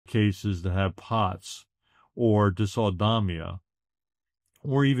cases that have POTS or dysautonomia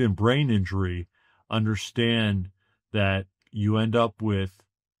or even brain injury understand that you end up with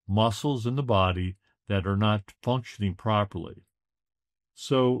muscles in the body that are not functioning properly.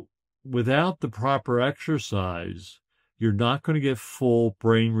 So without the proper exercise, you're not going to get full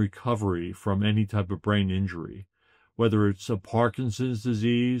brain recovery from any type of brain injury, whether it's a Parkinson's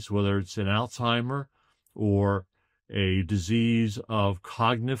disease, whether it's an Alzheimer, or a disease of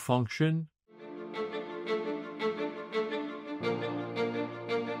cognitive function.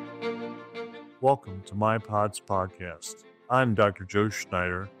 Welcome to My Pods Podcast. I'm Dr. Joe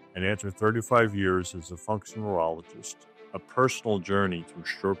Schneider, and after 35 years as a functional neurologist, a personal journey through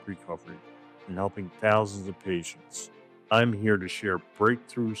stroke recovery, and helping thousands of patients, I'm here to share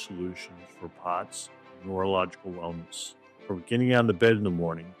breakthrough solutions for POTS and neurological wellness. From getting out of bed in the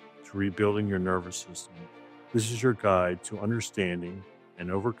morning to rebuilding your nervous system, this is your guide to understanding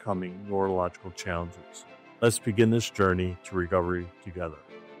and overcoming neurological challenges. Let's begin this journey to recovery together.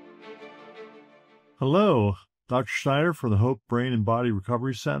 Hello, Dr. Schneider from the Hope Brain and Body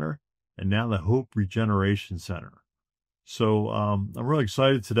Recovery Center, and now the Hope Regeneration Center. So I'm really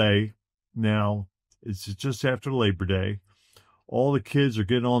excited today. Now, it's just after Labor Day. All the kids are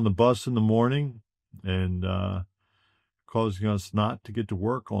getting on the bus in the morning and causing us not to get to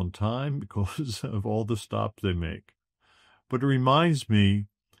work on time because of all the stops they make. But it reminds me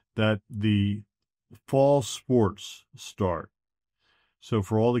that the fall sports start. So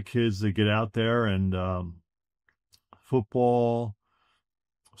for all the kids that get out there and football,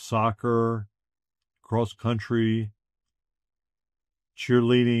 soccer, cross country,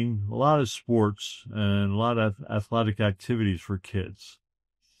 cheerleading, a lot of sports and a lot of athletic activities for kids.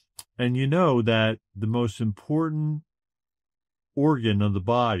 And you know that the most important organ of the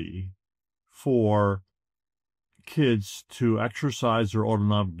body for kids to exercise their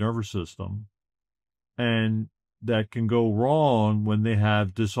autonomic nervous system, and that can go wrong when they have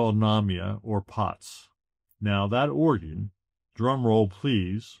dysautonomia or POTS. Now that organ, drum roll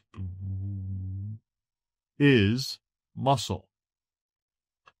please, is muscle.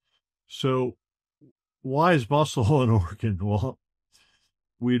 So why is muscle an organ? Well,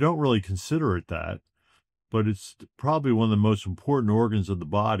 we don't really consider it that, but it's probably one of the most important organs of the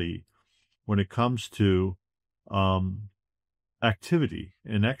body when it comes to activity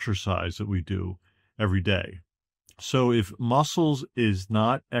and exercise that we do every day. So if muscles is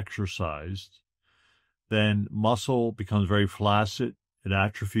not exercised, then muscle becomes very flaccid. It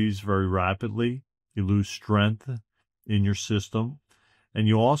atrophies very rapidly. You lose strength in your system, and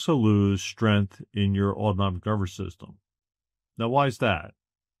you also lose strength in your autonomic nervous system. Now, why is that?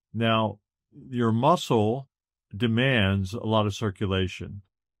 Now, your muscle demands a lot of circulation.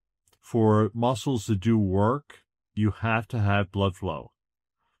 For muscles to do work, you have to have blood flow.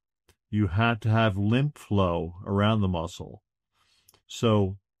 You have to have lymph flow around the muscle.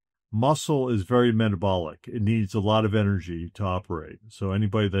 So muscle is very metabolic. It needs a lot of energy to operate. So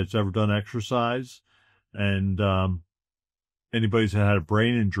anybody that's ever done exercise and anybody's had a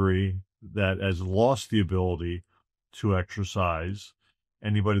brain injury that has lost the ability to exercise,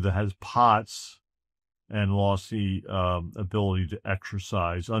 anybody that has POTS and lost the ability to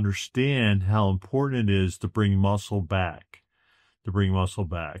exercise, understand how important it is to bring muscle back,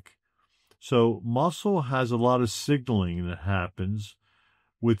 So muscle has a lot of signaling that happens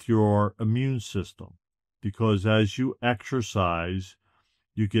with your immune system, because as you exercise,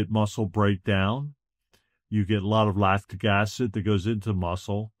 you get muscle breakdown, you get a lot of lactic acid that goes into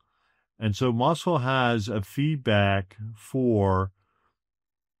muscle, and so muscle has a feedback for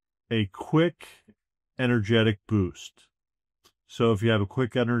a quick energetic boost. So if you have a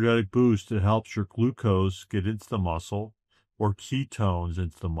quick energetic boost, it helps your glucose get into the muscle, or ketones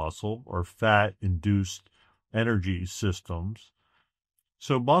into the muscle, or fat-induced energy systems.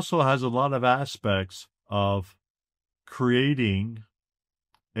 So muscle has a lot of aspects of creating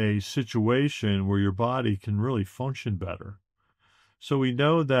a situation where your body can really function better. So we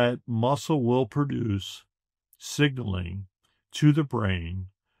know that muscle will produce signaling to the brain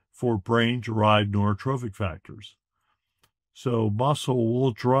for brain-derived neurotrophic factors. So muscle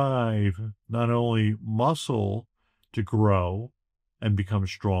will drive not only muscle to grow and become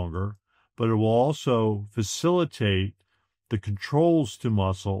stronger, but it will also facilitate the controls to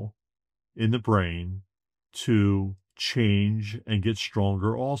muscle in the brain to change and get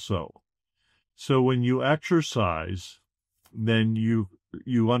stronger also. So when you exercise, then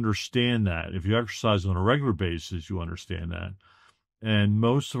you understand that. If you exercise on a regular basis, you understand that. And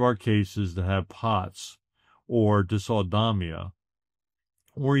most of our cases that have POTS or dysautonomia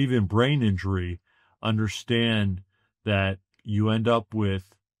or even brain injury understand that you end up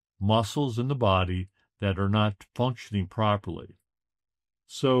with muscles in the body that are not functioning properly.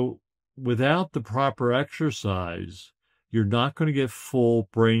 So without the proper exercise, you're not going to get full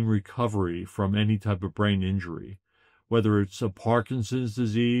brain recovery from any type of brain injury, whether it's a Parkinson's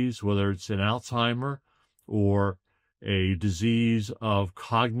disease, whether it's an Alzheimer, or a disease of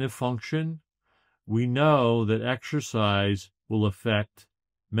cognitive function. We know that exercise will affect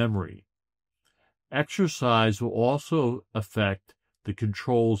memory. Exercise will also affect the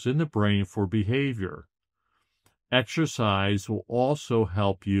controls in the brain for behavior. Exercise will also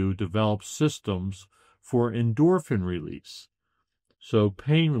help you develop systems for endorphin release. So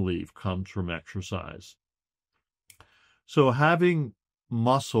pain relief comes from exercise. So having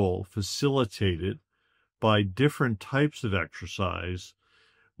muscle facilitated by different types of exercise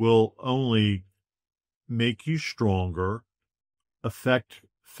will only make you stronger, affect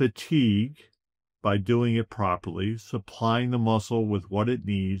fatigue by doing it properly, supplying the muscle with what it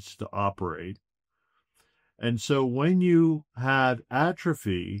needs to operate. And so when you have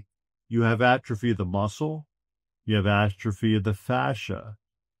atrophy of the muscle, you have atrophy of the fascia,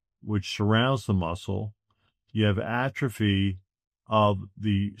 which surrounds the muscle, you have atrophy of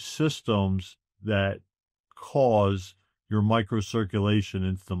the systems that cause your microcirculation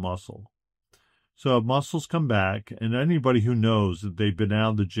into the muscle. So muscles come back, and anybody who knows that they've been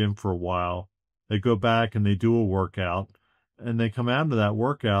out of the gym for a while, they go back and they do a workout, and they come out of that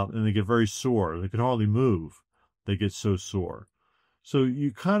workout and they get very sore. They can hardly move. They get so sore. So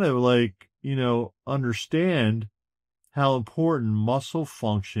you kind of understand how important muscle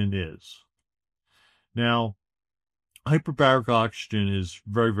function is. Now, hyperbaric oxygen is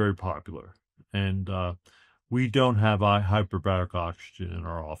very, very popular, and we don't have hyperbaric oxygen in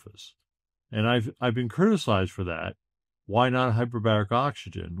our office. And I've been criticized for that. Why not hyperbaric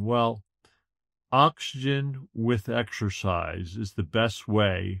oxygen? Well, oxygen with exercise is the best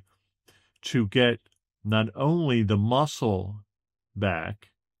way to get not only the muscle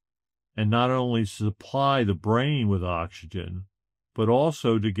back and not only supply the brain with oxygen, but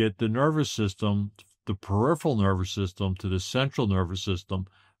also to get the nervous system, the peripheral nervous system to the central nervous system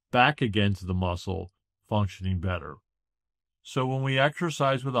back again to the muscle, functioning better. So when we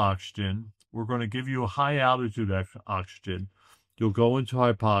exercise with oxygen, we're going to give you a high altitude oxygen. You'll go into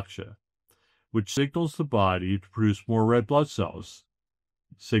hypoxia, which signals the body to produce more red blood cells,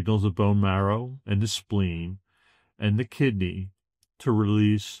 signals the bone marrow and the spleen and the kidney to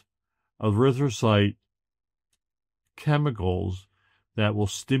release erythrocyte chemicals that will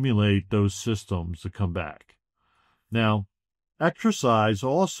stimulate those systems to come back. Now, exercise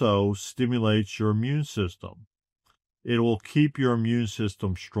also stimulates your immune system. It will keep your immune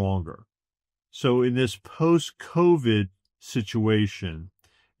system stronger. So in this post-COVID situation,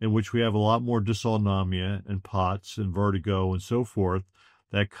 in which we have a lot more dysautonomia and POTS and vertigo and so forth,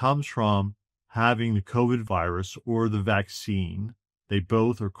 that comes from having the COVID virus or the vaccine. They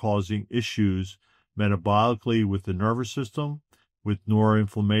both are causing issues metabolically with the nervous system, with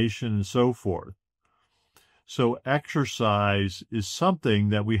neuroinflammation and so forth. So exercise is something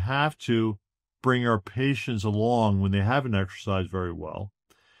that we have to bring our patients along when they haven't exercised very well.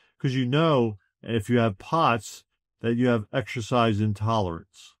 Because if you have POTS, that you have exercise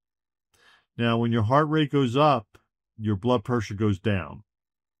intolerance. Now, when your heart rate goes up, your blood pressure goes down.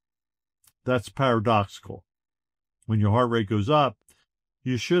 That's paradoxical. When your heart rate goes up,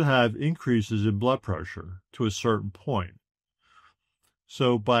 you should have increases in blood pressure to a certain point.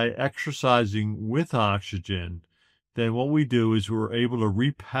 So by exercising with oxygen, then what we do is we're able to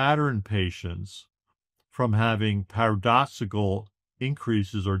repattern patients from having paradoxical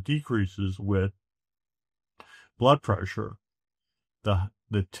increases or decreases with blood pressure, the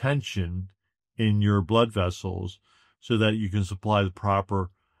tension in your blood vessels, so that you can supply the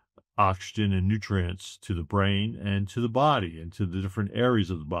proper oxygen and nutrients to the brain and to the body and to the different areas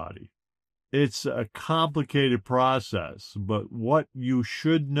of the body. It's a complicated process, but what you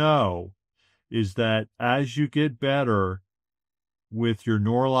should know is that as you get better with your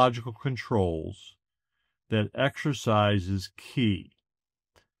neurological controls, that exercise is key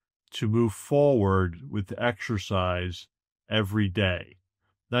to move forward with exercise every day.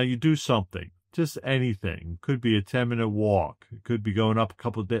 Now you do something, just anything. It could be a 10-minute walk. It could be going up a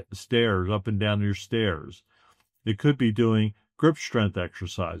couple of stairs, up and down your stairs. It could be doing grip strength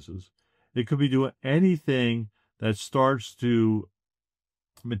exercises. It could be doing anything that starts to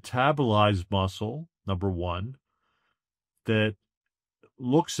metabolize muscle, number one, that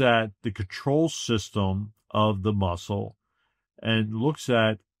looks at the control system of the muscle and looks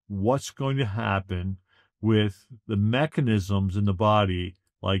at what's going to happen with the mechanisms in the body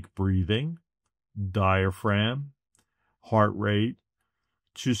like breathing, diaphragm, heart rate,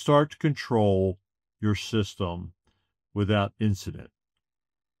 to start to control your system without incident.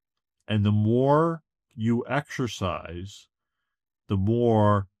 And the more you exercise, the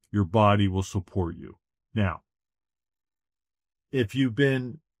more your body will support you. Now, if you've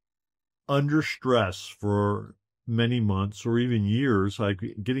been under stress for many months or even years, like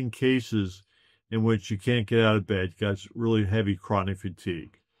getting cases in which you can't get out of bed, you got really heavy chronic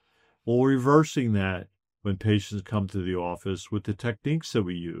fatigue. Well, reversing that when patients come to the office with the techniques that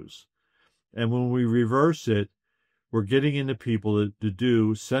we use. And when we reverse it, we're getting into people to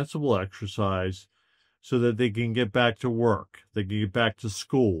do sensible exercise so that they can get back to work, they can get back to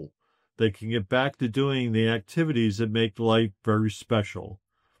school, they can get back to doing the activities that make life very special,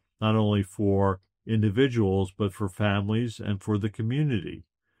 not only for individuals, but for families and for the community.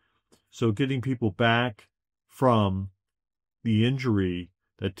 So getting people back from the injury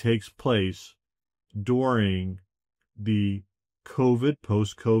that takes place during the COVID,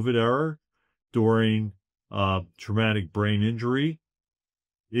 post-COVID era, during traumatic brain injury,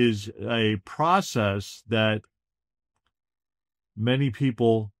 is a process that many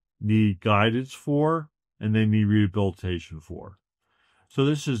people need guidance for and they need rehabilitation for. So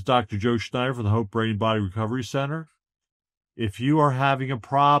this is Dr. Joe Schneider from the Hope Brain Body Recovery Center. If you are having a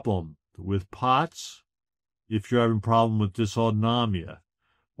problem with POTS, if you're having a problem with dysautonomia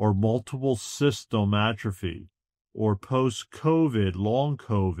or multiple system atrophy or post-COVID, long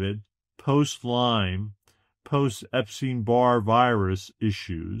COVID, post-Lyme, post-Epstein-Barr virus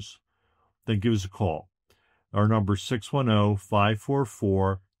issues, then give us a call. Our number is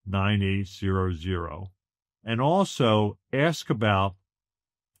 610-544-9800. And also ask about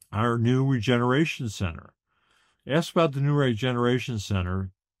our new Regeneration Center. Ask about the new Regeneration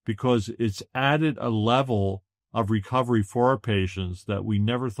Center because it's added a level of recovery for our patients that we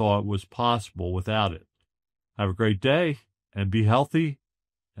never thought was possible without it. Have a great day and be healthy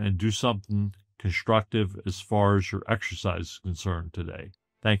and do something constructive as far as your exercise is concerned today.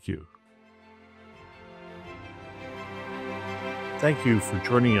 Thank you. Thank you for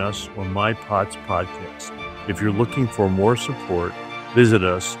joining us on My POTS podcast. If you're looking for more support, visit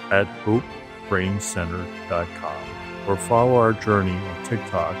us at hopebraincenter.com or follow our journey on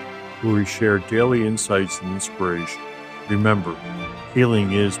TikTok, where we share daily insights and inspiration. Remember,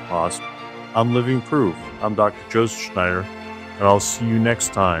 healing is possible. I'm living proof. I'm Dr. Joseph Schneider, and I'll see you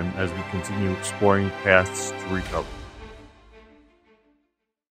next time as we continue exploring paths to recovery.